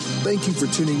Thank you for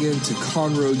tuning in to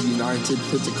Conroe United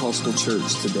Pentecostal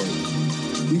Church today.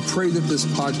 We pray that this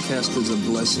podcast is a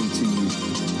blessing to you.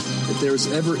 If there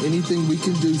is ever anything we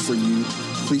can do for you,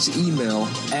 please email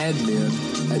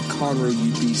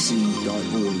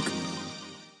admin@conroeupc.org.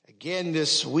 Again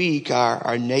this week,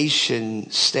 our nation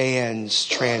stands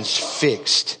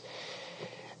transfixed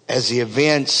as the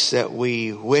events that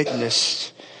we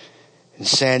witnessed in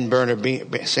San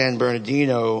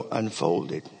Bernardino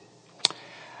unfolded.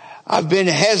 I've been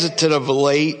hesitant of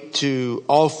late to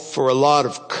offer a lot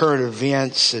of current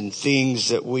events and things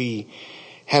that we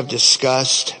have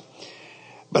discussed.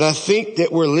 But I think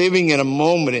that we're living in a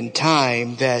moment in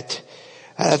time that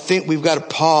I think we've got to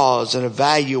pause and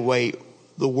evaluate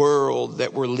the world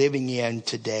that we're living in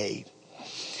today.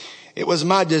 It was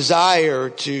my desire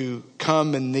to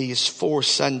come in these 4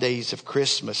 Sundays of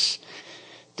Christmas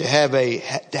to have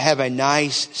a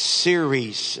nice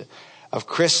series of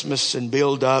Christmas and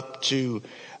build up to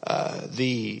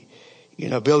the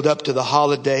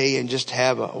holiday and just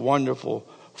have a wonderful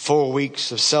 4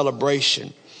 weeks of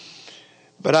celebration.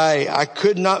 But I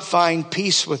could not find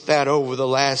peace with that over the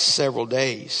last several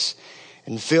days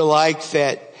and feel like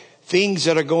that things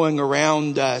that are going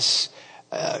around us,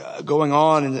 going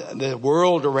on in the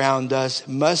world around us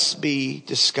must be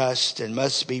discussed and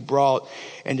must be brought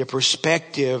into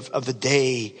perspective of the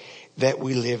day that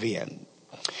we live in.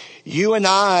 You and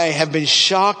I have been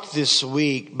shocked this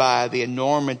week by the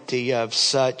enormity of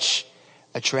such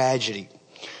a tragedy.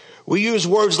 We use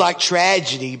words like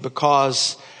tragedy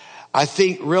because I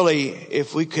think really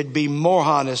if we could be more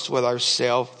honest with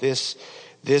ourselves,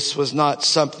 this was not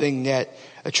something that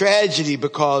a tragedy,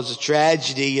 because a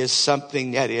tragedy is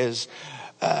something that is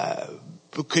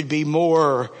could be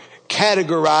more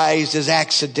categorized as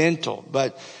accidental,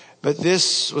 but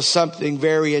this was something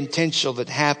very intentional that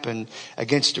happened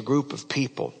against a group of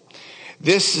people.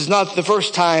 This is not the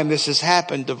first time this has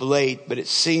happened of late, but it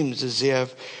seems as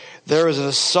if there is an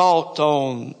assault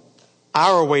on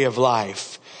our way of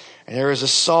life, and there is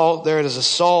assault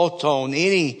on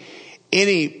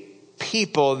any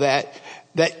people that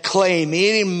claim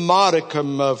any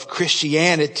modicum of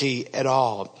Christianity at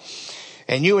all.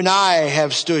 And you and I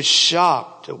have stood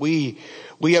shocked.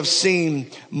 We have seen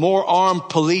more armed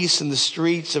police in the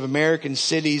streets of American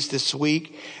cities this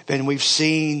week than we've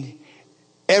seen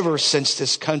ever since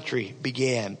this country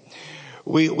began.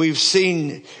 We've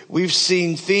seen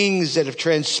things that have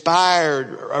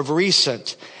transpired of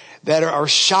recent that are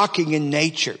shocking in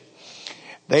nature.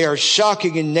 They are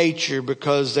shocking in nature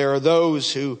because there are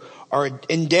those who are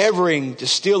endeavoring to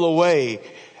steal away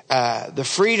the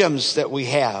freedoms that we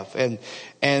have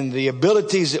and the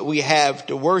abilities that we have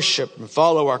to worship and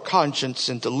follow our conscience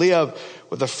and to live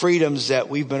with the freedoms that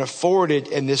we've been afforded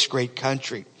in this great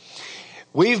country.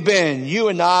 You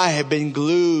and I have been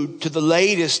glued to the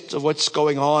latest of what's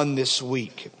going on this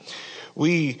week.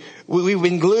 We've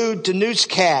been glued to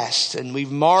newscasts, and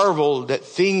we've marveled at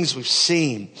things we've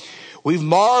seen. We've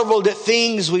marveled at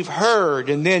things we've heard,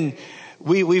 and then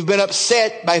we've been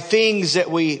upset by things that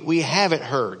we haven't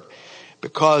heard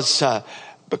because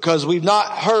we've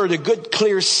not heard a good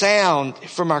clear sound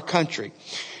from our country,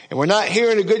 and we're not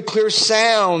hearing a good clear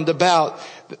sound about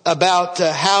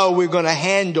how we're going to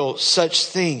handle such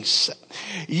things.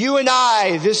 You and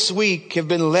I this week have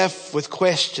been left with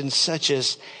questions such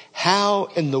as, how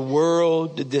in the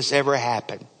world did this ever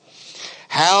happen?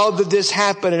 How did this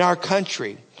happen in our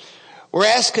country? We're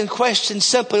asking questions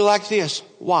simply like this: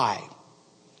 why?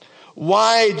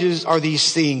 Why are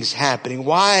these things happening?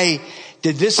 Why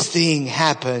did this thing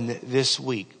happen this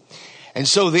week? And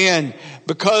so then,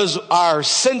 because our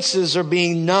senses are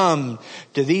being numbed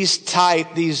to these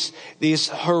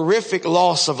horrific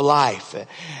loss of life,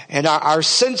 and our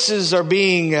senses we're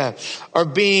being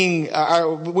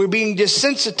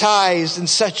desensitized in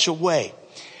such a way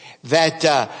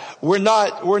that we're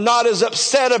not as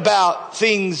upset about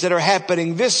things that are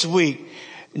happening this week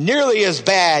nearly as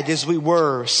bad as we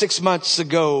were 6 months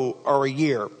ago or a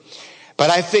year. But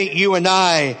I think you and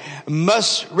I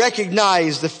must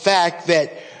recognize the fact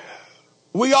that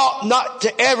we ought not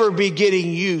to ever be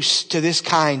getting used to this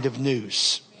kind of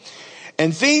news.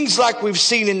 And things like we've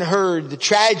seen and heard, the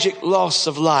tragic loss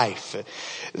of life,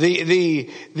 the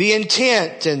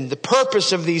intent and the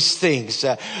purpose of these things.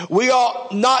 We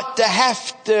ought not to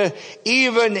have to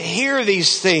even hear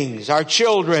these things. Our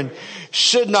children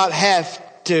should not have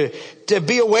to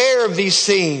be aware of these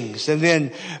things. And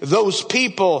then those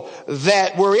people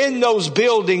that were in those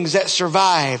buildings that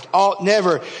survived ought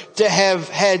never to have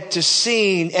had to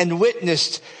seen and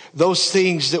witnessed those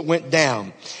things that went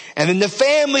down. And then the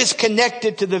families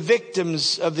connected to the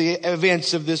victims of the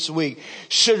events of this week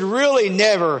should really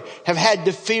never have had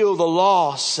to feel the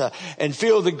loss and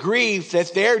feel the grief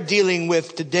that they're dealing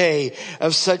with today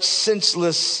of such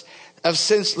senseless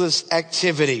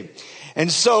activity.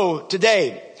 And so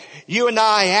today, you and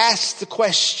I ask the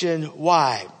question,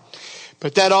 why?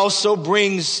 But that also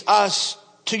brings us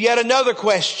to yet another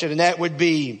question, and that would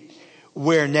be,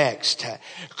 where next?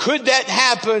 Could that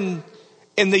happen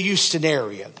in the Houston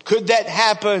area? Could that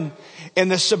happen in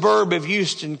the suburb of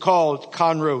Houston called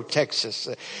Conroe, Texas?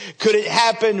 Could it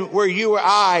happen where you or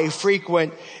I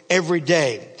frequent every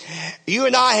day? You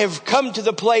and I have come to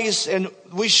the place, and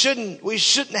we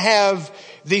shouldn't have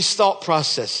these thought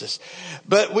processes,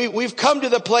 but we've come to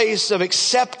the place of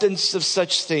acceptance of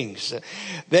such things,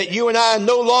 that you and I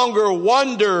no longer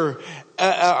wonder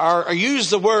or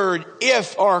use the word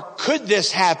if or could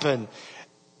this happen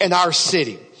in our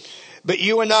city. But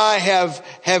you and I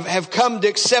have come to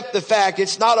accept the fact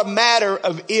it's not a matter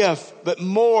of if, but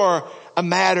more a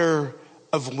matter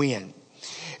of when.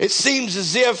 It seems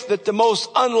as if that the most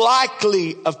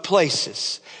unlikely of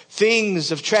places,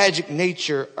 things of tragic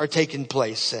nature are taking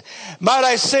place. Might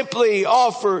I simply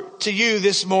offer to you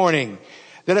this morning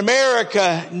that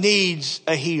America needs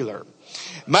a healer.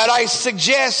 Might I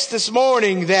suggest this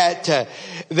morning that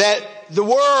the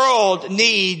world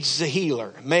needs a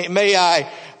healer. May I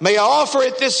offer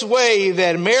it this way,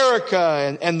 that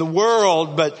America and the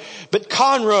world, but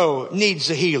Conroe needs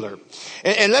a healer.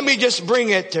 And let me just bring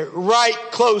it right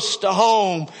close to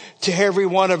home to every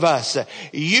one of us.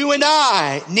 You and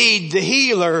I need the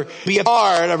healer to be a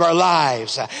part of our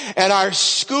lives. And our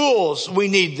schools, we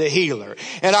need the healer.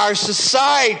 In our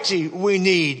society, we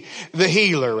need the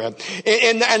healer.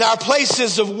 In our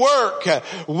places of work,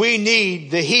 we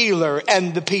need the healer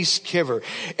and the peace giver.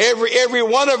 Every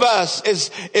one of us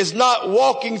is not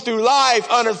walking through life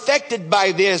unaffected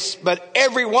by this, but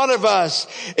every one of us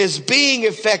is being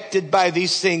affected by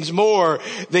these things more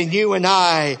than you and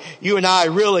I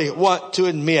really want to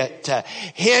admit.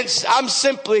 Hence, I'm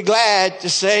simply glad to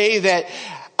say that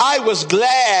I was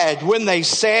glad when they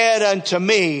said unto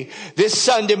me this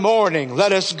Sunday morning,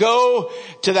 let us go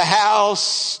to the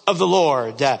house of the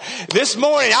Lord. This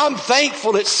morning, I'm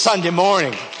thankful it's Sunday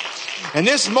morning. And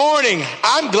this morning,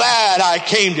 I'm glad I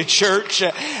came to church.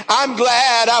 I'm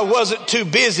glad I wasn't too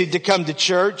busy to come to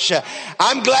church.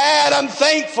 I'm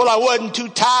thankful I wasn't too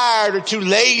tired or too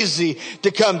lazy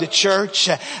to come to church.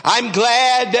 I'm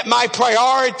glad that my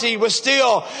priority was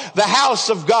still the house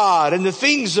of God and the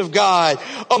things of God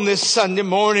on this Sunday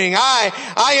morning.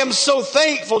 I am so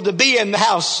thankful to be in the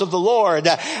house of the Lord.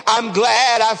 I'm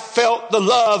glad I felt the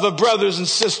love of brothers and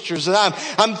sisters. And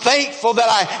I'm thankful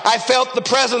that I felt the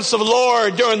presence of the Lord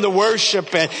during the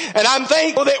worship. And I'm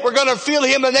thankful that we're going to feel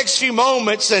Him the next few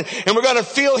moments, and we're going to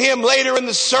feel Him later in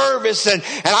the service. And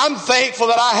I'm thankful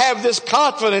that I have this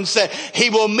confidence that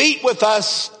He will meet with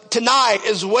us tonight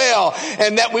as well,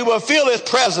 and that we will feel His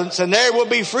presence, and there will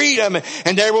be freedom,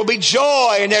 and there will be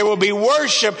joy, and there will be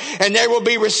worship, and there will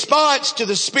be response to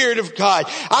the Spirit of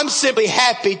God. I'm simply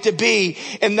happy to be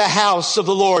in the house of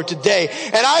the Lord today.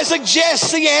 And I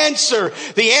suggest the answer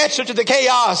to the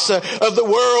chaos of the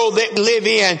world that we live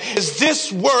in is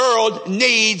this world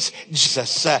needs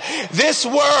Jesus. This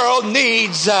world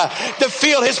needs to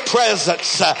feel His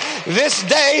presence. This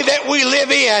day that we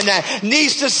live in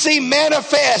needs to see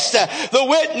manifest the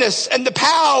witness and the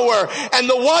power and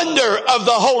the wonder of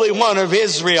the Holy One of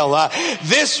Israel.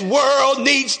 This world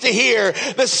needs to hear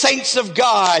the saints of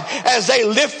God as they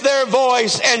lift their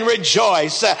voice and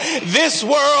rejoice. This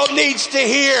world needs to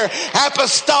hear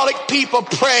apostolic people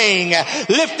praying,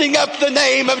 lifting up the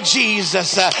name of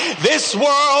Jesus. This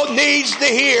world needs to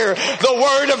hear the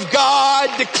Word of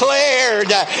God declared.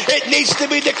 It needs to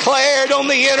be declared on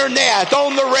the internet,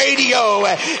 on the radio.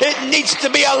 It needs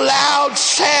to be a loud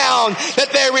sound that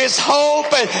there is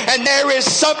hope and there is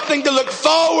something to look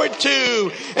forward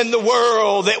to in the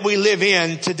world that we live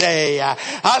in today.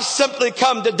 I've simply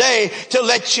come today to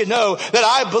let you know that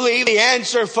I believe the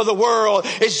answer for the world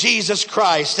is Jesus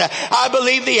Christ. I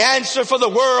believe the answer for the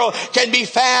world can be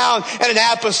found in an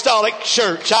apostolic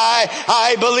church.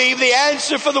 I believe the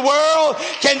answer for the world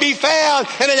can be found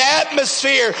in an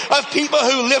atmosphere of people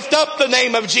who lift up the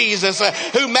name of Jesus,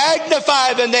 who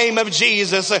magnify the name of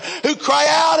Jesus, who cry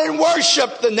out and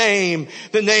worship the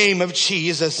name of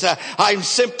Jesus. I'm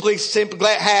simply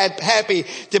happy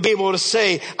to be able to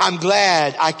say, I'm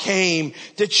glad I came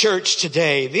to church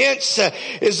today. This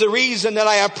is the reason that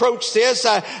I approach this.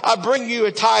 I bring you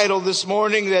a title this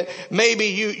morning that maybe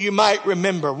you might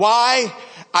remember. Why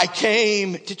I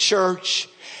came to church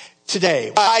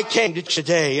today. I came to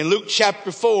today. In Luke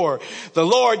chapter 4, the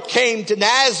Lord came to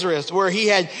Nazareth where he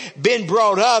had been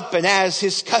brought up, and as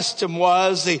his custom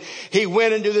was, he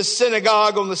went into the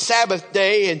synagogue on the Sabbath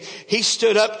day, and he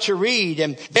stood up to read.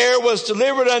 And there was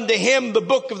delivered unto him the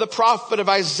book of the prophet of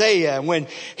Isaiah. And when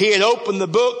he had opened the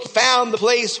book, he found the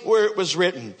place where it was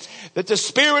written that the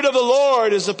Spirit of the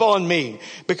Lord is upon me,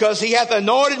 because he hath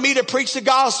anointed me to preach the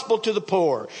gospel to the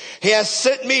poor. He hath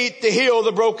sent me to heal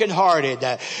the brokenhearted,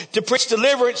 to preach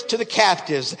deliverance to the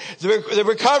captives, the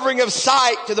recovering of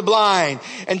sight to the blind,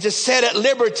 and to set at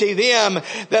liberty them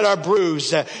that are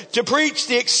bruised, to preach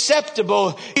the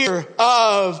acceptable year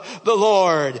of the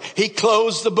Lord. He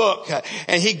closed the book,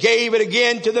 and he gave it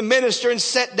again to the minister and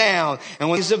sat down. And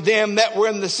when those of them that were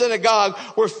in the synagogue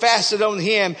were fastened on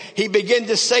him, he began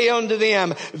to say unto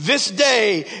them, this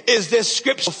day is this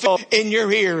scripture fulfilled in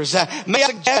your ears. May I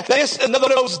suggest this another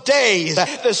of those days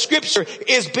the scripture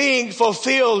is being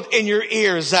fulfilled in your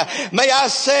ears. May I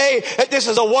say that this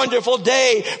is a wonderful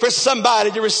day for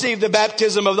somebody to receive the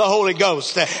baptism of the Holy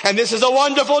Ghost. And this is a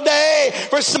wonderful day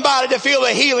for somebody to feel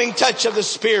the healing touch of the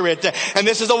Spirit. And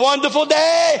this is a wonderful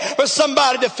day for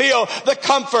somebody to feel the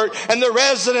comfort and the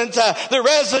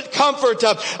resident comfort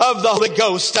of the Holy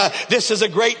Ghost. This is a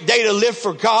great day to live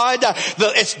for God.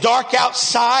 It's dark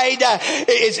outside.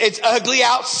 It's ugly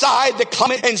outside. The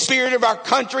climate and spirit of our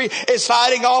country is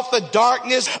fighting off the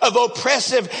darkness of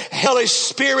oppressive, hellish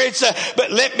spirits.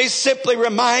 But let me simply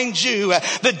remind you,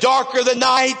 the darker the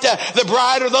night, the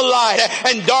brighter the light.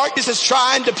 And darkness is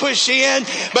trying to push in.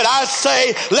 But I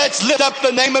say, let's lift up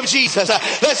the name of Jesus.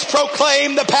 Let's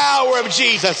proclaim the power of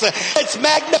Jesus. Let's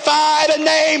magnify the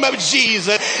name of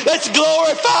Jesus. Let's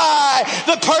glorify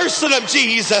the person of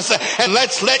Jesus. And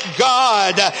let's let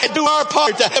God do our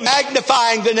part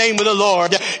magnifying the name of the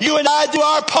Lord. You and I do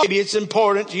our part. Maybe it's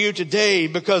important to you today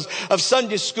because of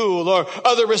Sunday school or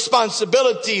other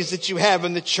responsibilities that you have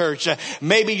in the church.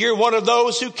 Maybe you're one of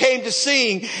those who came to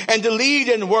sing and to lead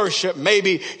in worship.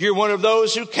 Maybe you're one of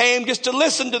those who came just to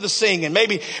listen to the singing.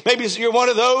 Maybe you're one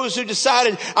of those who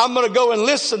decided, I'm going to go and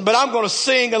listen, but I'm going to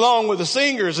sing along with the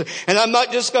singers. And I'm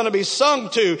not just going to be sung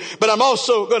to, but I'm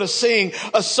also going to sing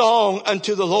a song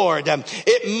unto the Lord.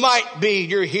 It might be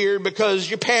you're here because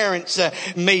your parents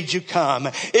made you come.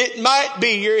 It might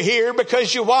be you're here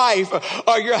because your wife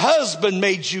or your husband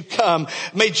made you come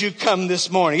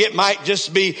this morning. It might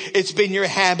just be it's been your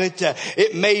habit.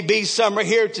 It may be some are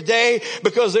here today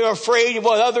because they're afraid of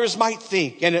what others might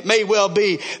think. And it may well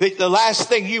be that the last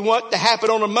thing you want to happen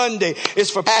on a Monday is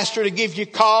for pastor to give you a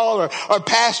call or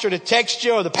pastor to text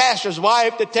you or the pastor's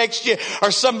wife to text you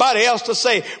or somebody else to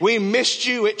say, we missed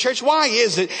you at church. Why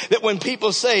is it that when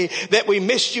people say that we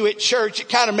missed you at church, it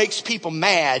kind of makes people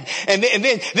mad? And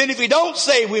then if we don't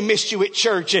say we missed you at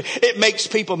church, it makes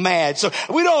people mad. So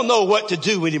we don't know what to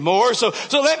do anymore. So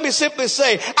let me simply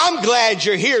say, I'm glad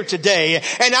you're here today.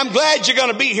 And I'm glad you're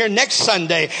going to be here next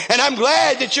Sunday. And I'm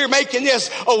glad that you're making this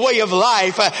a way of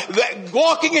life.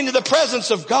 Walking into the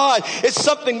presence of God is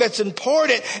something that's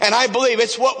important. And I believe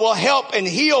it's what will help and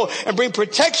heal and bring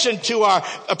protection to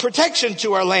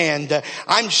our land.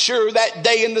 I'm sure that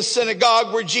day in the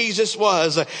synagogue where Jesus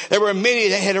was, there were many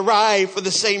that had arrived for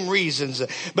the same reasons.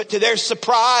 But to their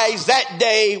surprise, that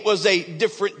day was a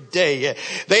different day.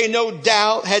 They no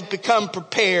doubt had become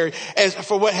prepared as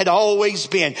for what had always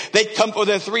been. They'd come for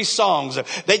their 3 songs.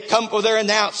 They'd come for their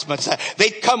announcements.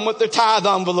 They'd come with their tithe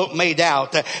envelope made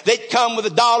out. They'd come with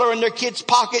 $1 in their kid's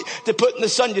pocket to put in the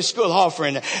Sunday school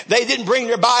offering. They didn't bring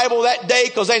their Bible that day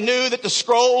because they knew that the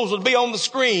scrolls would be on the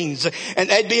screens and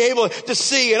they'd be able to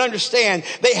see and understand.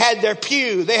 They had their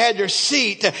pew. They had their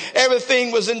seat.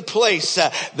 Everything was in place.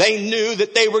 They knew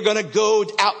that they were going to go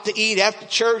out to eat after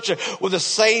church with the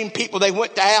same people they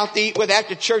went out to eat with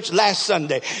after church last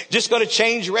Sunday. Just going to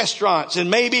change restaurants. And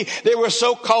maybe they were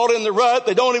so caught in the rut,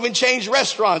 they don't even change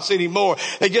restaurants anymore.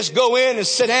 They just go in and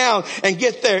sit down and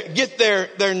get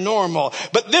their normal.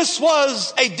 But this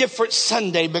was a different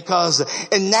Sunday because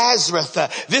in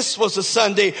Nazareth, this was a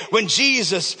Sunday when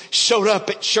Jesus showed up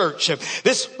at church.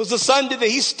 This was the Sunday that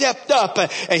he stepped up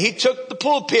and he took the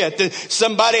pulpit and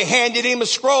somebody handed him a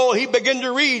scroll. He began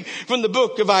to read from the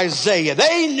book of Isaiah.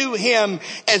 They knew him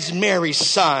as Mary's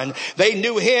son. They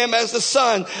knew him as the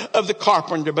son of the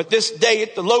carpenter. But this day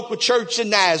at the local church in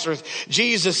Nazareth,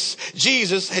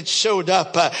 Jesus had showed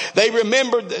up. They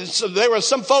remembered, there were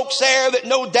some folks there that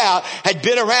no doubt had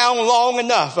been around long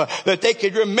enough that they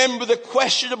could remember the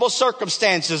questionable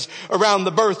circumstances around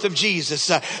the birth of Jesus.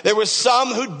 There were some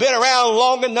who'd been around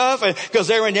long enough because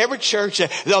they were in every church.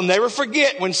 They'll never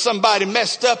forget when somebody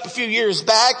messed up a few years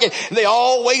back, and they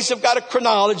always have got a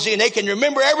chronology and they can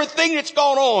remember everything that's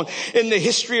gone on in the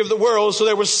history of the world. So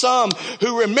there were some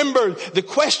who remembered the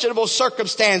questionable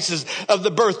circumstances of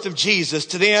the birth of Jesus.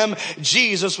 To them,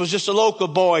 Jesus was just a local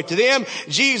boy. To them,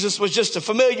 Jesus was just a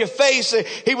familiar face.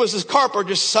 He was his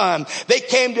carpenter's son. They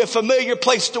came to a familiar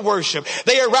place to worship.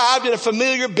 They arrived at a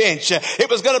familiar bench. It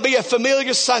was going to be a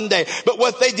familiar Sunday. But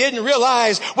what they didn't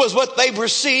realize was what they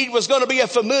perceived was going to be a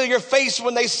familiar face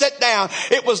when they sat down.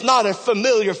 It was not a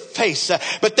familiar face,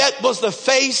 but that was the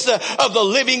face of the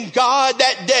living God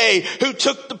that day who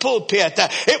took the pulpit.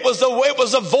 It was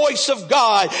the voice of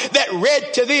God that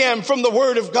read to them from the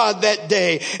Word of God that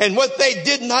day. And what they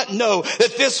did not know,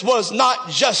 that this was not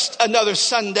just another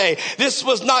Sunday. This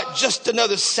was not just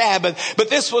another Sabbath, but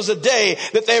this was a day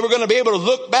that they were going to be able to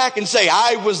look back and say,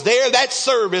 I was there that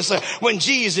service when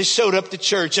Jesus showed up to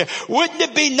church. Wouldn't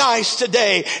it be nice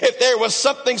today if there was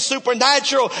something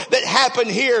supernatural that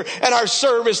happened here at our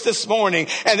service this morning?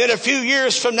 And then a few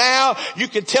years from now, you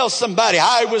could tell somebody,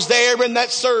 I was there in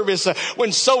that service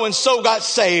when so-and-so got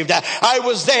saved. I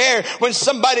was there when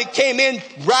somebody came in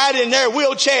riding in their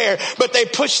wheelchair, but they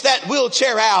pushed that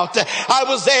wheelchair out. I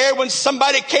was there when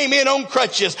somebody came in on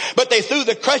crutches, but they threw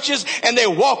the crutches and they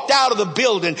walked out of the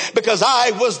building because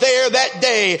I was there that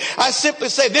day. I simply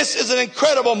say this is an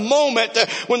incredible moment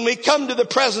when we come to the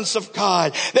presence of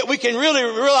God, that we can really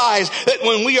realize that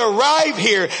when we arrive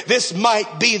here, this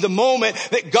might be the moment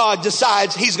that God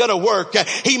decides He's going to work.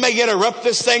 He may interrupt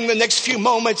this thing the next few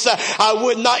moments. I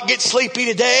would not get sleepy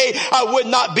today. I would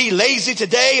not be lazy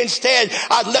today. Instead,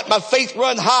 I'd let my faith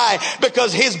run high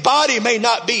because His body may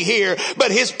not be here,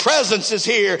 but His presence is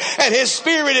here and His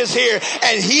Spirit is here,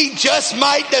 and He just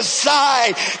might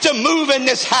decide to move in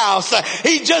this house.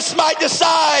 He just might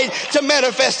decide to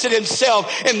manifest it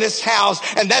Himself in this house.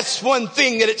 And that's one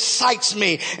thing that excites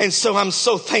me. And so I'm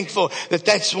so thankful that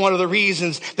that's one of the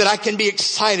reasons that I can be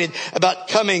excited about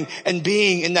coming and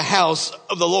being in the house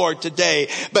of the Lord today.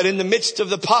 But in the midst of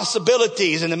the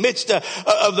possibilities, in the midst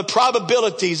of the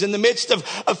probabilities, in the midst of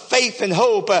faith and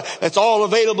hope that's all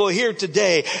available here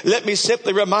today, let me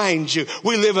simply remind you,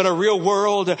 we live in a real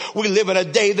world. We live in a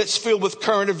day that's filled with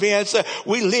current events.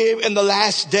 We live in the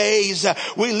last days.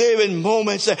 We live in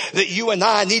moments that you and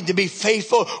I need to be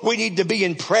faithful. We need to be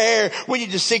in prayer. We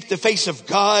need to seek the face of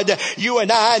God. You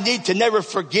and I need to never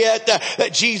forget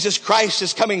that Jesus Christ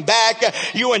is coming back.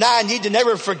 You and I need to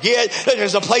never forget that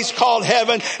there's a place called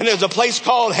heaven and there's a place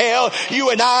called hell.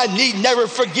 You and I need never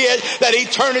forget that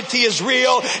eternity is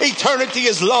real. Eternity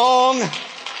is long.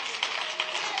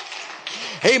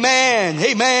 Amen,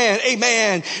 amen,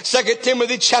 amen. 2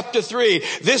 Timothy chapter 3.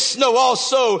 This know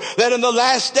also that in the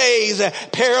last days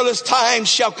perilous times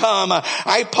shall come.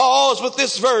 I pause with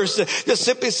this verse to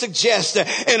simply suggest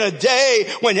in a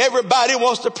day when everybody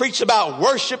wants to preach about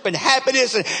worship and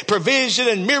happiness and provision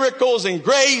and miracles and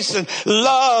grace and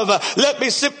love, let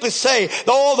me simply say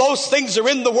all those things are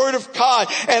in the Word of God,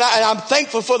 and I'm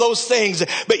thankful for those things.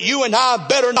 But you and I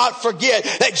better not forget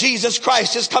that Jesus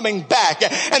Christ is coming back,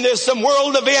 and there's some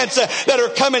world events that are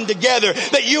coming together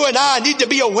that you and I need to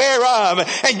be aware of,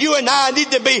 and you and I need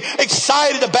to be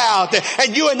excited about,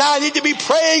 and you and I need to be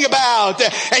praying about,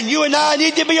 and you and I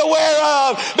need to be aware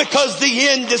of, because the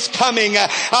end is coming.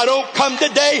 I don't come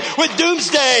today with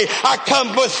doomsday. I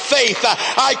come with faith.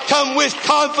 I come with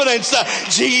confidence.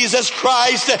 Jesus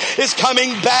Christ is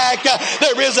coming back.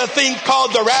 There is a thing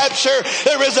called the rapture.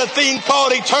 There is a thing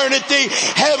called eternity.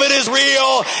 Heaven is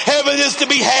real. Heaven is to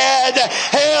be had.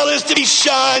 Hell is to be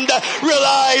shunned.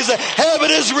 Realize heaven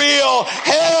is real.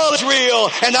 Hell is real.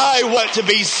 And I want to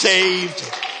be saved.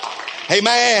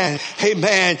 Amen.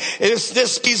 Amen. It's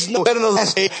this piece no better than the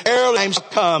last day. Times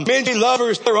come. Many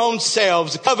lovers their own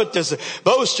selves, covetous,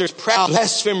 boasters, proud,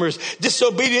 blasphemers,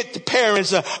 disobedient to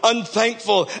parents,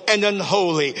 unthankful and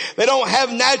unholy. They don't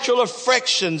have natural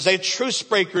affections. They're truce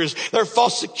breakers. They're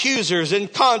false accusers,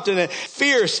 incontinent,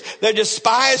 fierce. They're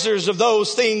despisers of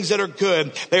those things that are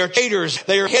good. They are haters.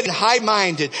 They are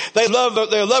high-minded. They're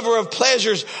lover of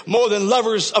pleasures more than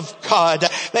lovers of God.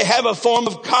 They have a form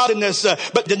of godliness,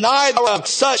 but deny of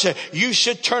such you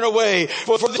should turn away.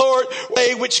 For the Lord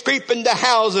way which creep into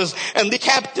houses, and the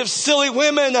captive silly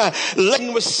women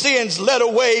laden with sins, led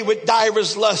away with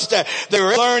divers lust.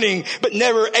 They're learning, but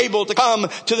never able to come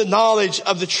to the knowledge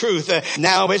of the truth.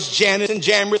 Now as Jannes and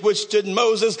Jambres withstood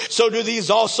Moses, so do these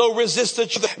also resist the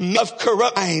truth of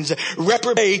corrupt minds,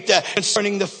 reprobate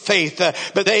concerning the faith.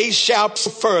 But they shall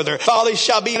further. Folly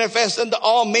shall be manifest unto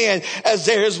all men, as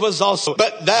theirs was also.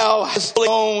 But but thou hast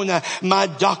known my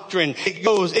doctrine. It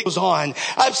goes on.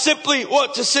 I simply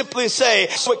want to simply say,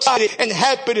 so excited and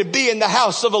happy to be in the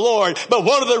house of the Lord. But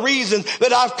one of the reasons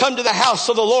that I've come to the house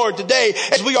of the Lord today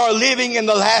is we are living in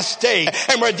the last day,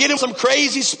 and we're dealing with some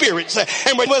crazy spirits,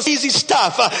 and we're with crazy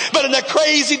stuff. But in a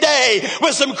crazy day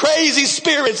with some crazy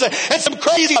spirits and some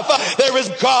crazy stuff, there is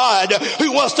God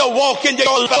who wants to walk into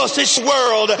your this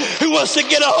world, who wants to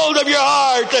get a hold of your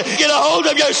heart, get a hold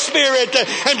of your spirit,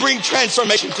 and bring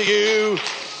transformation to you.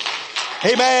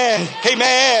 Amen.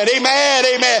 Amen. Amen.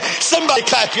 Amen. Somebody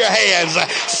clap your hands.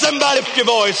 Somebody lift your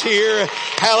voice here.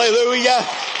 Hallelujah.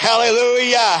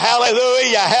 Hallelujah.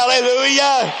 Hallelujah.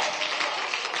 Hallelujah.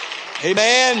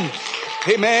 Amen.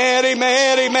 Amen,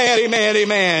 amen, amen, amen,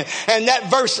 amen. And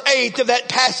that verse 8 of that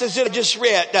passage that I just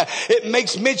read, it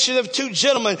makes mention of two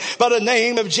gentlemen by the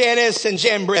name of Jannes and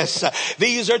Jambres.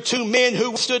 These are two men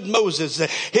who withstood Moses.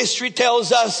 History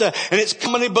tells us, and it's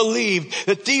commonly believed,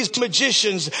 that these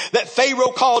magicians that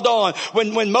Pharaoh called on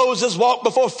when Moses walked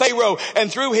before Pharaoh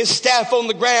and threw his staff on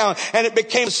the ground and it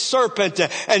became a serpent,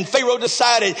 and Pharaoh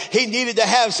decided he needed to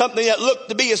have something that looked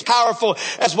to be as powerful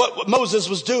as what Moses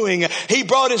was doing. He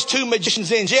brought his two magicians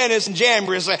in, Jannes and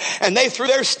Jambres, and they threw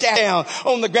their staff down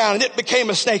on the ground, and it became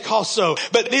a snake also.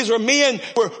 But these were men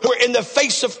who were in the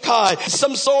face of God,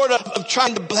 some sort of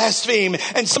trying to blaspheme,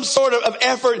 and some sort of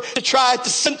effort to try to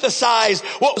synthesize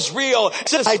what was real,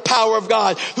 synthesize the power of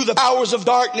God through the powers of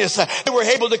darkness. They were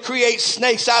able to create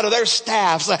snakes out of their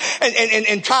staffs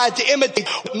and tried to imitate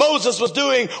what Moses was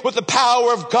doing with the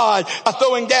power of God by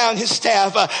throwing down his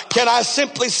staff. Can I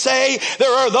simply say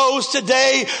there are those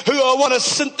today who want to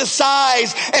synthesize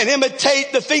and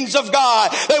imitate the things of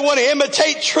God. They want to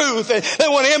imitate truth, and they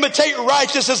want to imitate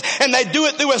righteousness, and they do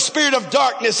it through a spirit of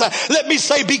darkness. Let me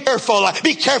say, be careful.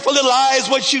 Be careful, little eyes,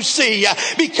 what you see.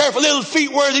 Be careful, little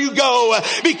feet, where you go.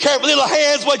 Be careful, little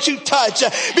hands, what you touch.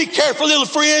 Be careful, little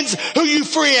friends, who you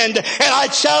friend. And I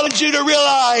challenge you to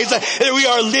realize that we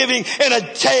are living in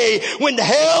a day when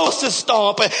hell wants to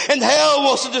stomp, and hell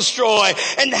wants to destroy,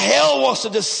 and hell wants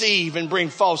to deceive and bring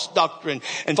false doctrine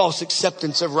and false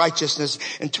acceptance of righteousness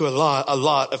into a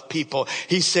lot of people.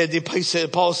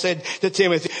 Paul said to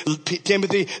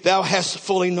Timothy, thou hast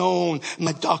fully known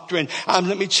my doctrine.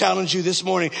 Let me challenge you this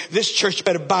morning. This church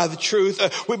better buy the truth.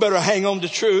 We better hang on to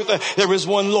truth. There is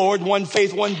one Lord, one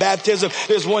faith, one baptism.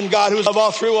 There's one God who is above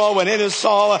all, through all, and in us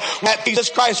all. At Jesus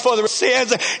Christ for the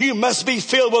sins. You must be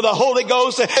filled with the Holy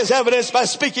Ghost, as evidenced by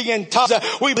speaking in tongues.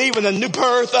 We believe in the new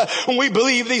birth. When we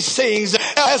believe these things,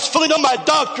 thou hast fully known my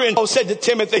doctrine, Paul said to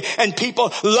Timothy. And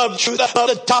people love truth, love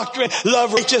the doctrine,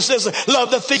 love righteousness, love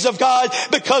the things of God,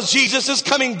 because Jesus is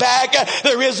coming back.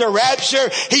 There is a rapture.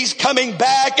 He's coming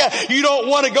back. You don't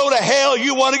want to go to hell.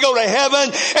 You want to go to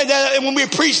heaven. And when we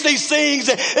preach these things,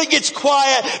 it gets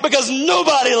quiet because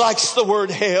nobody likes the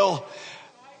word hell.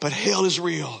 But hell is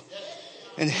real.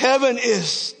 And heaven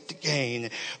is the gain.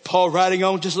 Paul writing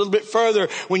on just a little bit further,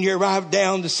 when you arrive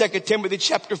down to 2 Timothy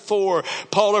chapter 4,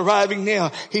 Paul arriving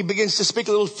now, he begins to speak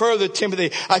a little further.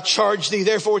 Timothy, I charge thee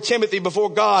therefore, Timothy, before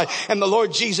God and the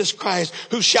Lord Jesus Christ,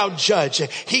 who shall judge.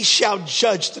 He shall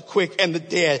judge the quick and the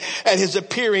dead at his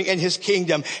appearing in his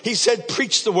kingdom. He said,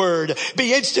 preach the word,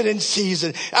 be instant in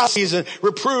season, out of season,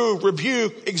 reprove,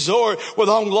 rebuke, exhort with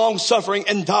long suffering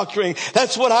and doctrine.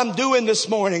 That's what I'm doing this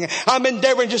morning. I'm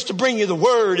endeavoring just to bring you the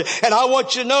word. And I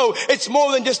want you to know it's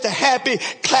more than just a happy,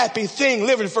 clappy thing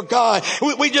living for God.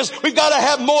 We've got to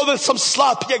have more than some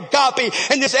sloppy agape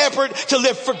in this effort to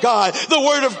live for God. The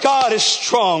word of God is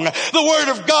strong. The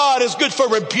word of God is good for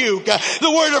rebuke.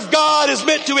 The word of God is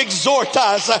meant to exhort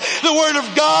us. The word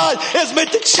of God is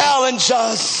meant to challenge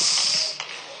us.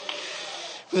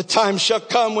 The time shall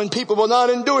come when people will not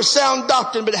endure sound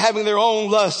doctrine, but having their own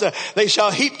lusts, they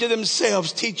shall heap to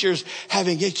themselves teachers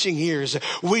having itching ears.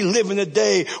 We live in a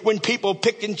day when people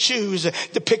pick and choose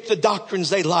to pick the doctrines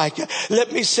they like.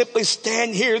 Let me simply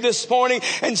stand here this morning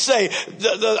and say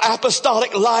the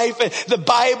apostolic life, the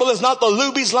Bible is not the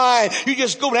Luby's line. You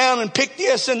just go down and pick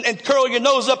this and curl your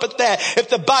nose up at that. If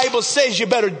the Bible says you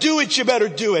better do it, you better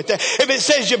do it. If it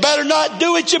says you better not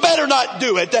do it, you better not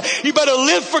do it. You better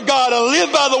live for God and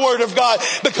live by the word of God,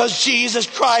 because Jesus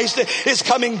Christ is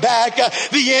coming back.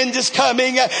 The end is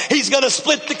coming. He's going to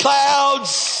split the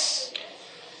clouds.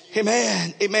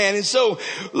 Amen. Amen. And so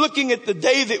looking at the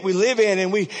day that we live in,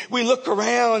 and we look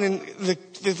around and the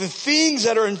things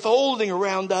that are unfolding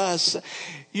around us,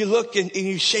 you look and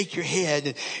you shake your head,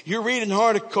 and you read an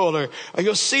article or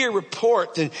you'll see a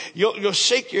report, and you'll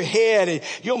shake your head and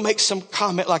you'll make some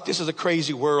comment like, this is a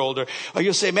crazy world, or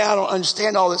you'll say, man, I don't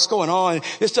understand all that's going on.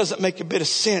 This doesn't make a bit of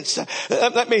sense.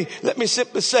 Let me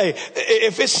simply say,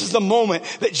 if this is the moment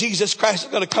that Jesus Christ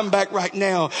is going to come back right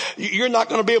now, you're not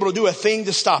going to be able to do a thing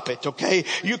to stop it, okay?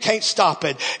 You can't stop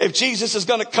it. If Jesus is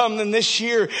going to come then this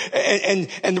year and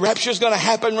the rapture is going to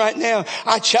happen right now,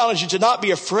 I challenge you to not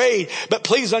be afraid, but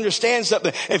please understand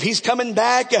something. If he's coming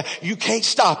back, you can't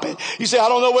stop it. You say, I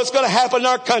don't know what's going to happen in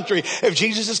our country. If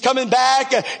Jesus is coming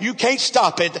back, you can't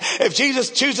stop it. If Jesus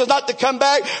chooses not to come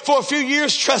back for a few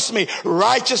years, trust me,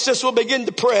 righteousness will begin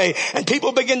to pray, and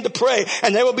people begin to pray,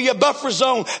 and there will be a buffer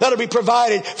zone that'll be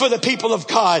provided for the people of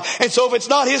God. And so if it's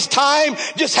not his time,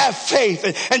 just have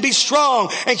faith and be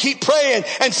strong and keep praying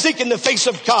and seeking the face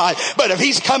of God. But if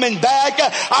he's coming back,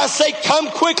 I say, come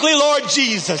quickly, Lord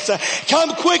Jesus.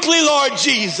 Come quickly, Lord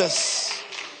Jesus.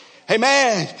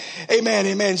 Amen. Amen.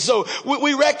 Amen. So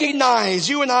we recognize,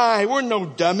 you and I, we're no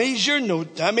dummies. You're no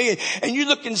dummy. And you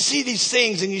look and see these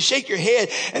things and you shake your head,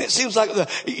 and it seems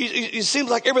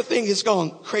like everything has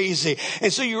gone crazy.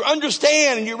 And so you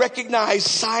understand and you recognize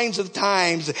signs of the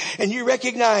times, and you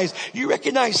recognize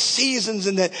seasons,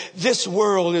 and that this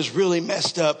world is really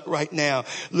messed up right now.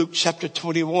 Luke chapter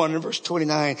 21 and verse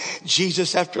 29,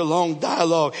 Jesus, after a long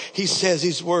dialogue, he says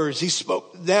these words. He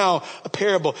spoke now a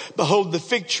parable. Behold the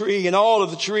fig tree and all of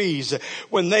the trees.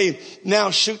 When they now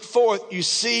shoot forth, you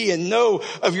see and know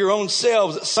of your own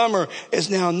selves that summer is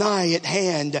now nigh at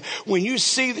hand. When you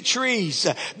see the trees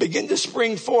begin to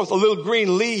spring forth the little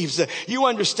green leaves, you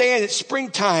understand it's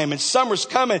springtime and summer's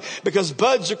coming, because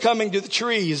buds are coming to the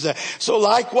trees. So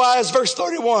likewise, verse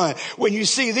 31, when you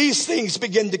see these things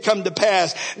begin to come to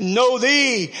pass, know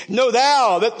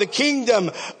thou that the kingdom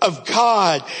of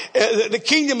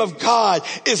God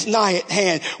is nigh at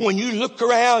hand. When you look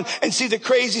around and see the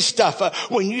crazy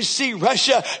stuff, when you see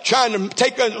Russia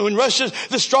when Russia's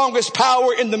the strongest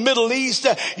power in the Middle East,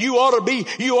 you ought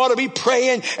to be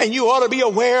praying, and you ought to be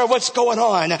aware of what's going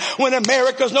on. When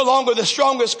America's no longer the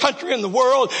strongest country in the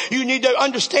world, you need to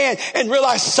understand and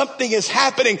realize something is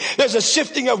happening. There's a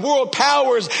shifting of world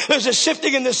powers. There's a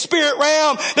shifting in the spirit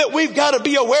realm that we've got to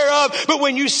be aware of. But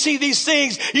when you see these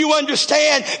things, you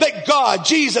understand that God,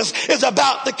 Jesus, is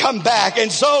about to come back.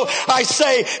 And so I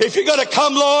say, if you're going to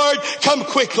come, Lord, come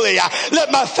quickly.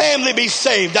 Let my family be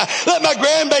saved. Let my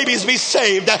grandbabies be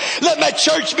saved. Let my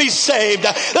church be saved.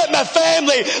 Let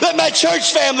my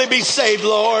church family be saved,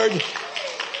 Lord.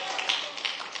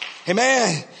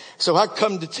 Amen. So I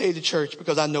come to tell you the church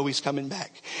because I know he's coming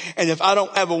back. And if I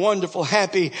don't have a wonderful,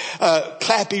 happy,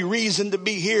 clappy reason to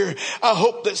be here, I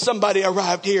hope that somebody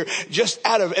arrived here just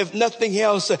out of, if nothing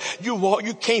else,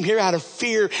 you came here out of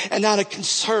fear and out of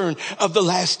concern of the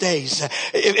last days.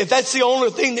 If that's the only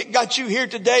thing that got you here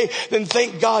today, then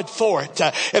thank God for it.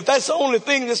 If that's the only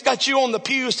thing that's got you on the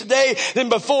pews today, then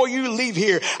before you leave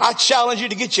here, I challenge you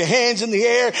to get your hands in the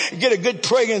air, get a good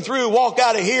praying through, walk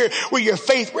out of here with your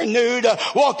faith renewed,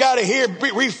 walk out of here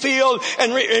refilled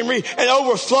and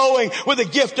overflowing with the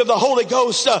gift of the Holy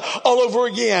Ghost all over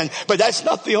again. But that's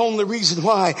not the only reason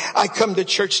why I come to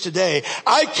church today.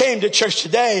 I came to church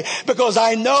today because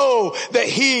I know that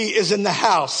he is in the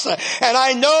house, and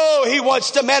I know he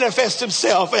wants to manifest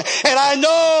himself, and I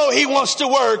know he wants to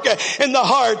work in the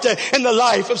heart and the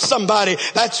life of somebody.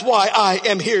 That's why I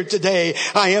am here today.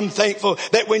 I am thankful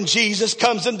that when Jesus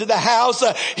comes into the house,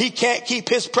 he can't keep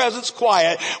his presence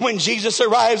quiet. When Jesus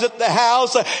arrives at the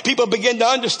house, people begin to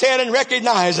understand and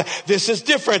recognize this is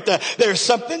different. There's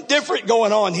something different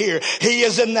going on here. He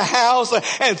is in the house,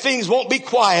 and things won't be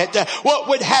quiet. What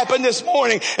would happen this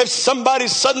morning if somebody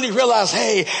suddenly realized,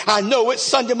 hey, I know it's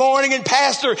Sunday morning, and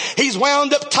Pastor, he's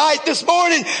wound up tight this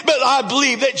morning, but I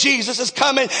believe that Jesus is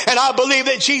coming, and I believe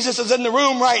that Jesus is in the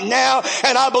room right now,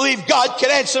 and I believe God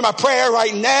can answer my prayer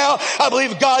right now. I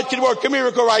believe God can work a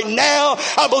miracle right now.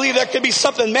 I believe there could be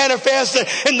something manifest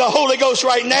in the Holy Ghost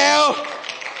right now.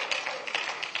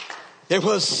 There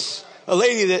was a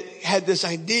lady that had this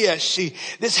idea.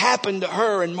 This happened to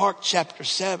her in Mark chapter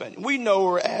 7. We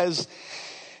know her as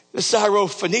the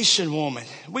Syrophoenician woman.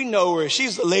 We know her.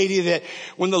 She's the lady that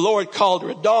when the Lord called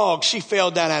her a dog, she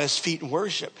fell down at his feet in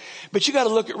worship. But you got to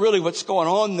look at really what's going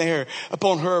on there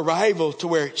upon her arrival to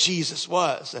where Jesus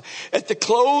was. At the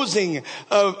closing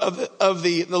of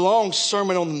the long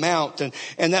Sermon on the Mount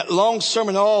and that long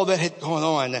sermon, all that had gone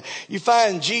on, you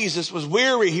find Jesus was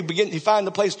weary. He found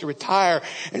a place to retire.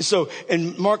 And so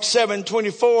in Mark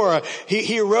 7:24,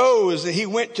 he arose and he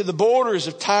went to the borders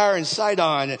of Tyre and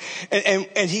Sidon,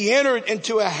 and he he entered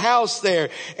into a house there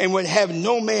and would have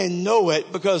no man know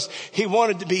it because he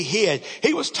wanted to be hid.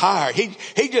 He was tired.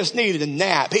 He just needed a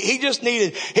nap. He just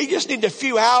needed a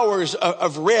few hours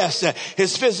of rest.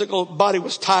 His physical body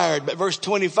was tired. But verse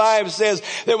 25 says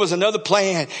there was another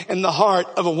plan in the heart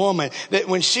of a woman, that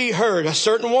when she heard, a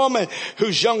certain woman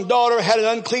whose young daughter had an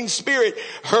unclean spirit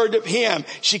heard of him,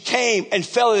 she came and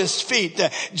fell at his feet.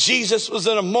 Jesus was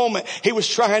in a moment. He was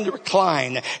trying to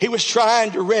recline. He was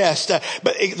trying to rest.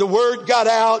 But the word got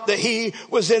out that he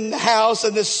was in the house,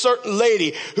 and this certain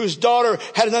lady whose daughter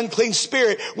had an unclean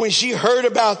spirit, when she heard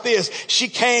about this, she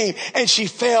came and she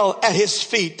fell at his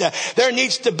feet. There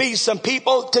needs to be some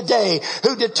people today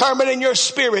who determine in your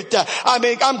spirit,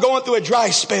 I'm going through a dry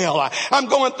spell. I'm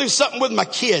going through something with my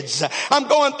kids. I'm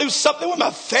going through something with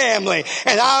my family.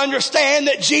 And I understand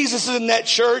that Jesus is in that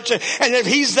church. And if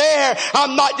he's there,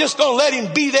 I'm not just going to let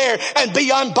him be there and be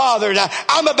unbothered.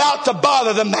 I'm about to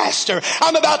bother the master.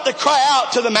 I'm about to cry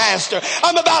out to the master.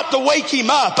 I'm about to wake him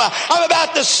up. I'm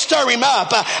about to stir him up.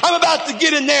 I'm about to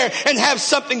get in there and have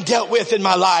something dealt with in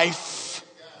my life.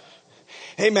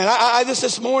 Amen.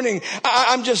 This morning,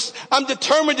 I'm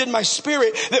determined in my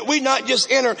spirit that we not just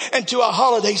enter into a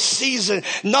holiday season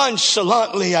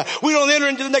nonchalantly. We don't enter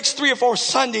into the next 3 or 4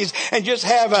 Sundays and just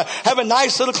have a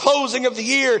nice little closing of the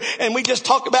year and we just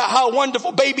talk about how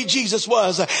wonderful baby Jesus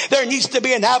was. There needs to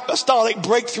be an apostolic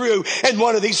breakthrough in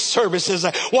one of these services.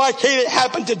 Why can't it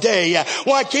happen today?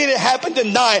 Why can't it happen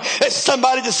tonight? That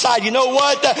somebody decide, you know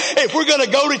what? If we're going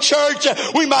to go to church,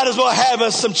 we might as well have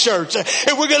us some church.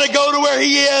 If we're going to go to where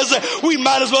he is, we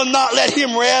might as well not let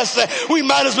him rest. We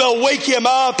might as well wake him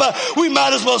up. We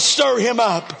might as well stir him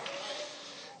up.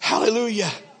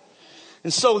 Hallelujah.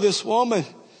 And so this woman,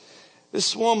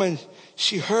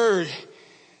 she heard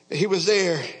that he was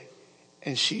there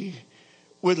and she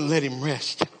wouldn't let him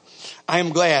rest. I am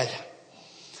glad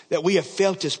that we have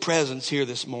felt his presence here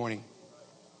this morning.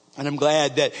 And I'm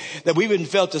glad that we've even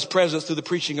felt his presence through the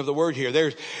preaching of the word here.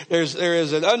 There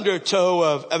is an undertow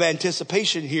of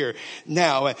anticipation here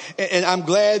now. And I'm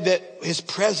glad that his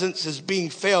presence is being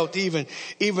felt even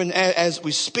as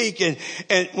we speak. And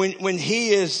when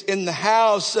he is in the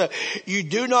house, you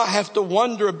do not have to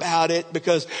wonder about it,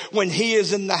 because when he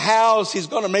is in the house, he's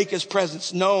going to make his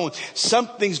presence known.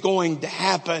 Something's going to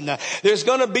happen. There's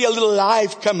going to be a little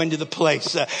life come into the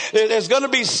place. There's going to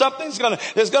be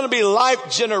there's going to be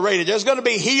life generated. There's going to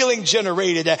be healing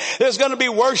generated. There's going to be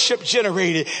worship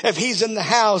generated. If he's in the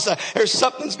house, there's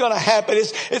something's going to happen.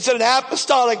 It's an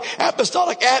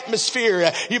apostolic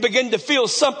atmosphere. You begin to feel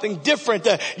something different.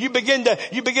 You begin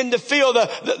to feel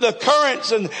the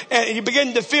currents, and you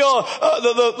begin to feel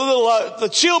the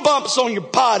chill bumps on your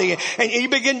body, and you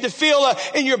begin to feel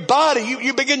in your body.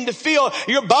 You begin to feel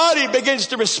your body begins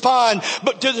to respond,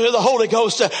 but to the Holy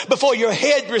Ghost before your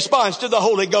head responds to the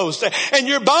Holy Ghost, and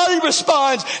your body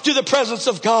responds to the presence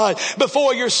of God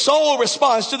before your soul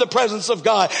responds to the presence of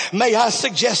God. May I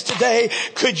suggest today,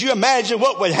 could you imagine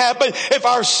what would happen if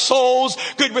our souls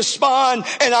could respond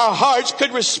and our hearts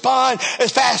could respond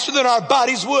faster than our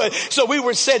bodies would? So we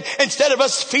were said, instead of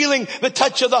us feeling the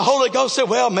touch of the Holy Ghost, say,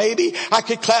 well, maybe I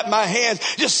could clap my hands.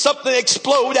 Just something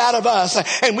explode out of us,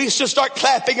 and we just start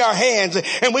clapping our hands,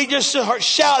 and we just start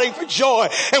shouting for joy,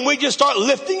 and we just start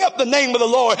lifting up the name of the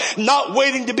Lord, not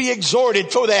waiting to be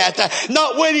exhorted for that,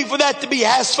 not waiting for that to be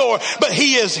asked for, but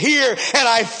he is here and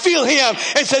I feel him.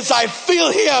 And since I feel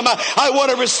him, I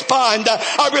want to respond.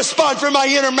 I respond from my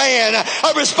inner man.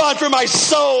 I respond from my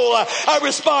soul. I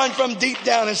respond from deep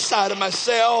down inside of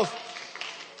myself.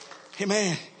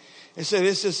 Amen. And so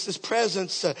this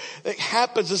presence that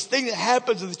happens, this thing that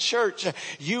happens in the church,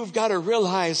 you've got to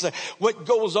realize what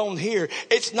goes on here.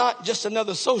 It's not just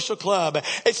another social club.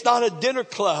 It's not a dinner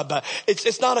club.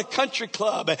 It's not a country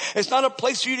club. It's not a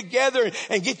place for you to gather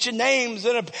and get your names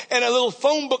in a little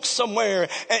phone book somewhere.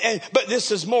 But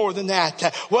this is more than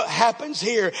that. What happens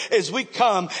here is we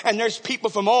come, and there's people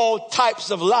from all types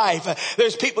of life.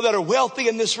 There's people that are wealthy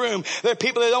in this room. There are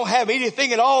people that don't have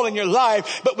anything at all in your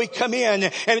life, but we come in,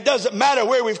 and it doesn't matter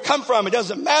where we've come from. It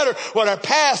doesn't matter what our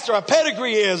past or our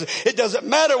pedigree is. It doesn't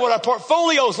matter what our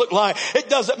portfolios look like. It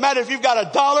doesn't matter if you've got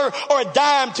a dollar or a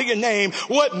dime to your name.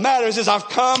 What matters is I've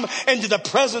come into the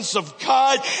presence of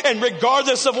God, and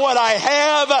regardless of what I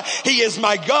have, he is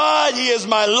my God, he is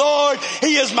my Lord,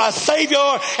 he is my Savior,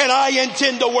 and I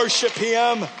intend to worship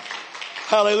him.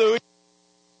 Hallelujah.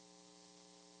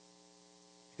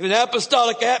 In an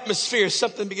apostolic atmosphere,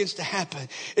 something begins to happen.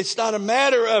 It's not a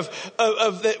matter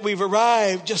of that we've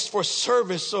arrived just for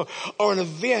service or an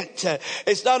event.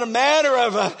 It's not a matter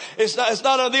of, it's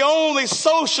not the only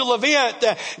social event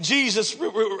that Jesus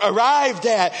arrived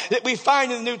at that we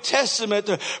find in the New Testament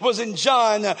was in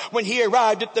John when he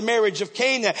arrived at the marriage of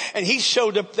Cana, and he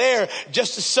showed up there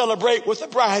just to celebrate with the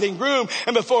bride and groom.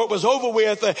 And before it was over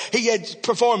with, he had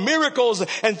performed miracles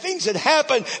and things had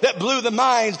happened that blew the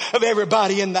minds of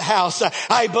everybody in the house.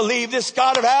 I believe this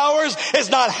God of ours is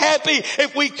not happy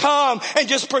if we come and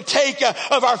just partake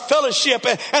of our fellowship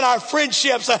and our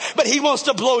friendships, but he wants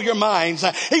to blow your minds.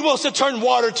 He wants to turn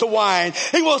water to wine.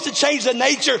 He wants to change the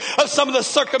nature of some of the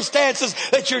circumstances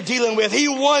that you're dealing with. He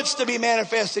wants to be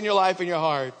manifest in your life and your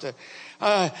heart.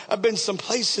 I've been some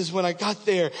places when I got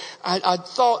there, I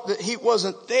thought that he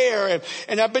wasn't there.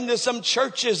 And I've been to some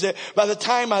churches that by the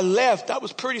time I left, I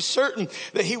was pretty certain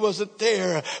that he wasn't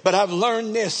there. But I've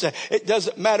learned this. It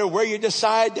doesn't matter where you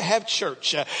decide to have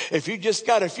church. If you just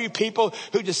got a few people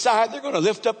who decide they're going to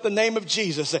lift up the name of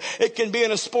Jesus, it can be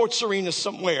in a sports arena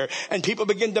somewhere. And people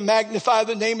begin to magnify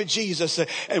the name of Jesus.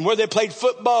 And where they played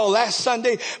football last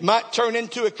Sunday might turn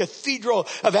into a cathedral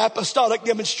of apostolic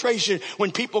demonstration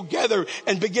when people gather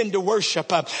and begin to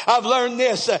worship. I've learned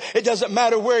this. It doesn't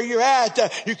matter where you're at.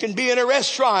 You can be in a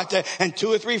restaurant and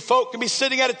 2 or 3 folk can be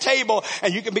sitting at a table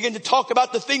and you can begin to talk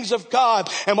about the things of God.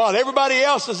 And while everybody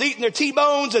else is eating their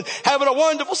T-bones and having a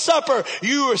wonderful supper,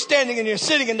 you are standing and you're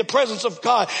sitting in the presence of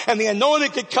God, and the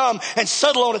anointing can come and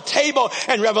settle on a table,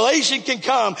 and revelation can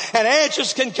come and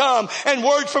answers can come and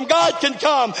word from God can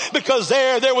come, because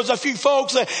there was a few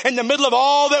folks in the middle of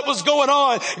all that was going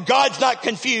on. God's not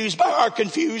confused by our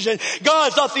confusion.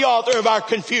 God's not the author of our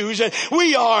confusion.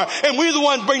 We are, and we're the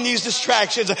one bring these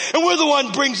distractions, and we're the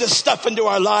one brings this stuff into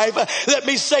our life. Let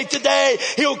me say today,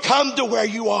 he'll come to where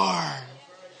you are.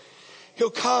 He'll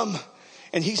come,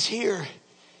 and he's here.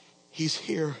 He's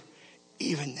here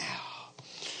even now.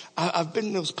 I've been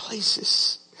in those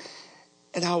places,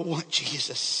 and I want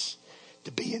Jesus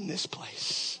to be in this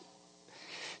place.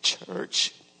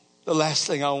 Church, the last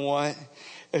thing I want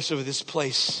is for this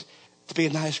place to be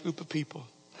a nice group of people.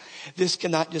 This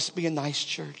cannot just be a nice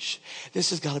church. This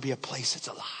has got to be a place that's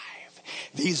alive.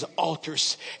 These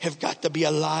altars have got to be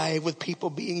alive with people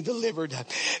being delivered.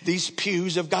 These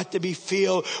pews have got to be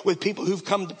filled with people who've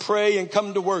come to pray and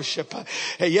come to worship.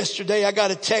 Yesterday I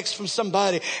got a text from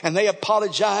somebody and they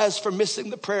apologized for missing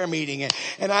the prayer meeting.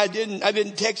 And I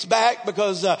didn't text back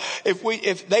because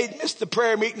if they'd missed the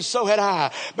prayer meeting, so had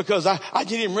I. Because I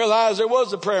didn't even realize there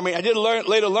was a prayer meeting. I didn't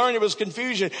later learn it was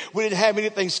confusion. We didn't have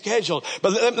anything scheduled.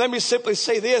 But let me simply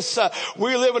say this.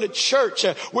 We live in a church.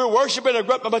 We're worshiping a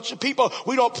bunch of people.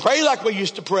 We don't pray like we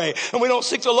used to pray. And we don't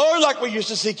seek the Lord like we used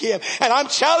to seek him. And I'm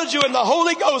challenging you in the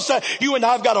Holy Ghost. You and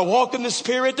I have got to walk in the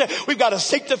Spirit. We've got to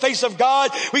seek the face of God.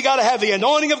 We got to have the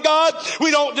anointing of God. We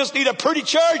don't just need a pretty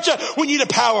church. We need a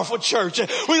powerful church.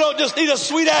 We don't just need a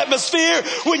sweet atmosphere.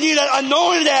 We need an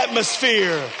anointed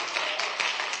atmosphere.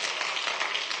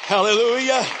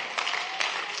 Hallelujah.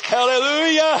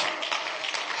 Hallelujah.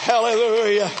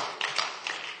 Hallelujah.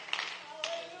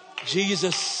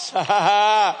 Jesus.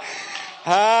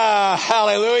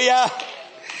 Hallelujah.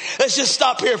 Let's just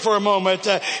stop here for a moment.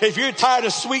 If you're tired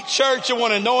of sweet church and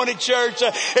want an anointed church,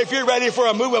 if you're ready for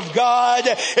a move of God,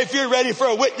 if you're ready for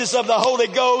a witness of the Holy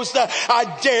Ghost,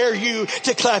 I dare you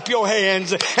to clap your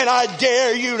hands, and I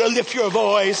dare you to lift your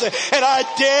voice, and I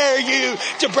dare you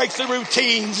to break the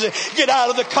routines, get out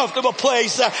of the comfortable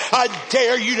place. I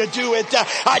dare you to do it.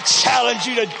 I challenge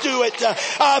you to do it.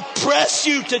 I press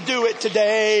you to do it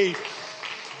today.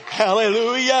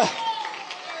 Hallelujah.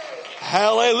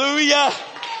 Hallelujah.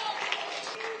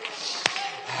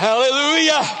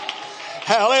 Hallelujah.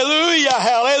 Hallelujah.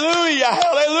 Hallelujah.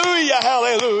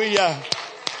 Hallelujah.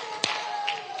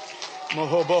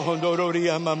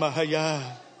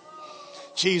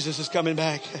 Jesus is coming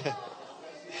back.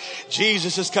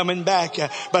 Jesus is coming back,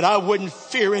 but I wouldn't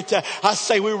fear it. I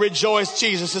say we rejoice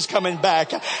Jesus is coming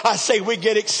back. I say we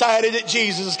get excited that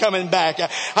Jesus is coming back.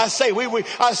 I say we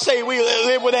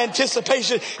live with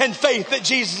anticipation and faith that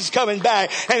Jesus is coming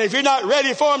back. And if you're not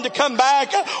ready for him to come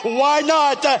back, why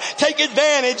not take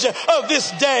advantage of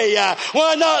this day?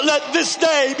 Why not let this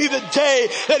day be the day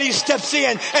that he steps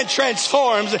in and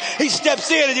transforms? He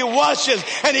steps in and he washes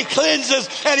and he cleanses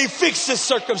and he fixes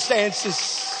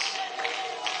circumstances.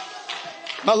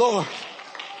 My Lord.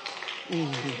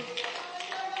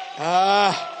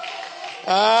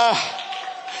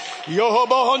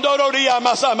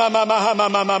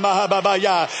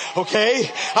 Okay,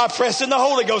 I press in the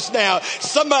Holy Ghost now.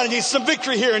 Somebody needs some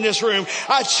victory here in this room.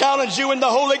 I challenge you in the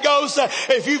Holy Ghost.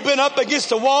 If you've been up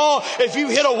against a wall, if you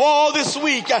hit a wall this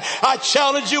week, I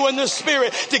challenge you in the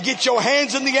Spirit to get your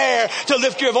hands in the air, to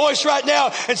lift your voice right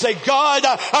now and say, God,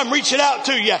 I'm reaching out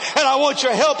to you and I want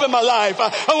your help in my life.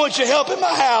 I want your help in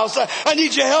my house. I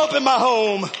need your help in my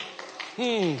home.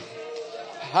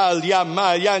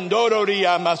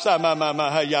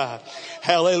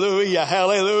 Hallelujah,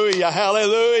 hallelujah,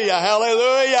 hallelujah,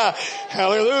 hallelujah,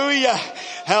 hallelujah,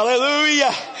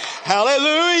 hallelujah,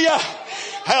 hallelujah,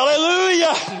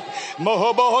 hallelujah.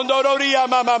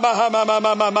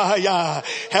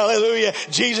 Hallelujah.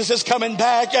 Jesus is coming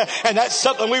back, and that's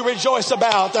something we rejoice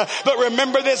about. But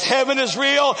remember this, heaven is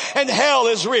real and hell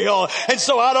is real. And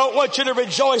so I don't want you to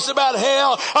rejoice about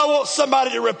hell. I want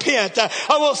somebody to repent.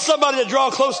 I want somebody to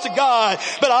draw close to God.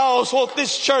 But I also want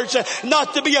this church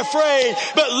not to be afraid,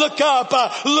 but look up,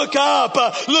 look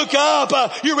up, look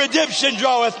up. Your redemption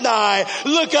draweth nigh.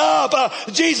 Look up.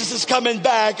 Jesus is coming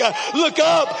back. Look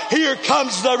up. Here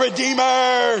comes the Redeemer.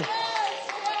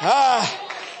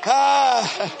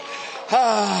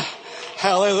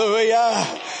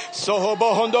 Hallelujah.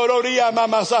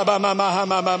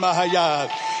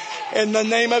 In the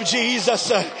name of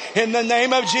Jesus, in the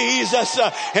name of Jesus,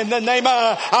 in the name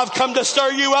of, I've come to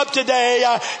stir you up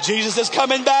today. Jesus is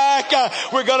coming back.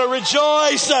 We're going to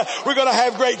rejoice. We're going to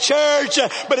have great church,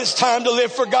 but it's time to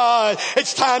live for God.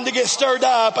 It's time to get stirred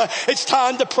up. It's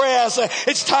time to press.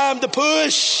 It's time to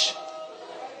push.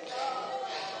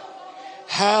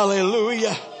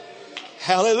 Hallelujah.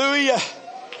 Hallelujah.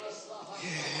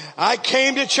 I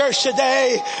came to church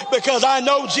today because I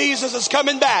know Jesus is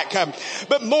coming back.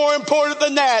 But more important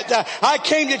than that, I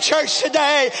came to church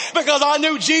today because I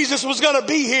knew Jesus was going to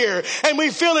be here. And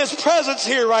we feel his presence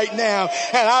here right now.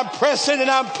 And I'm pressing and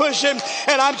I'm pushing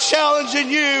and I'm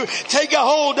challenging you. Take a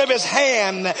hold of his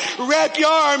hand. Wrap your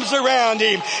arms around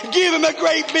him. Give him a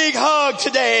great big hug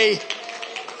today.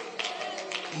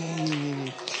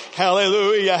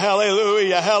 Hallelujah,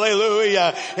 hallelujah,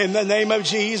 hallelujah. In the name of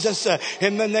Jesus,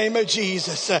 in the name of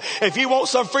Jesus. If you want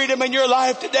some freedom in your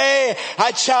life today,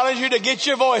 I challenge you to get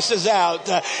your voices out.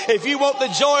 If you want the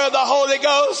joy of the Holy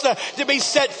Ghost to be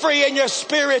set free in your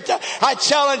spirit, I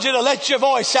challenge you to let your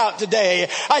voice out today.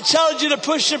 I challenge you to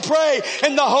push and pray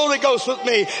in the Holy Ghost with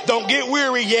me. Don't get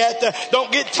weary yet.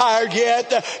 Don't get tired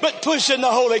yet. But push in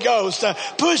the Holy Ghost.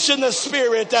 Push in the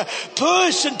Spirit.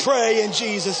 Push and pray in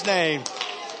Jesus' name.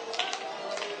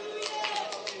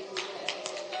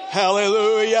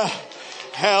 Hallelujah,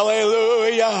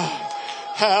 hallelujah,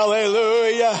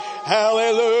 hallelujah,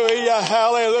 hallelujah,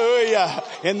 hallelujah.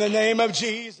 In the name of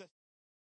Jesus.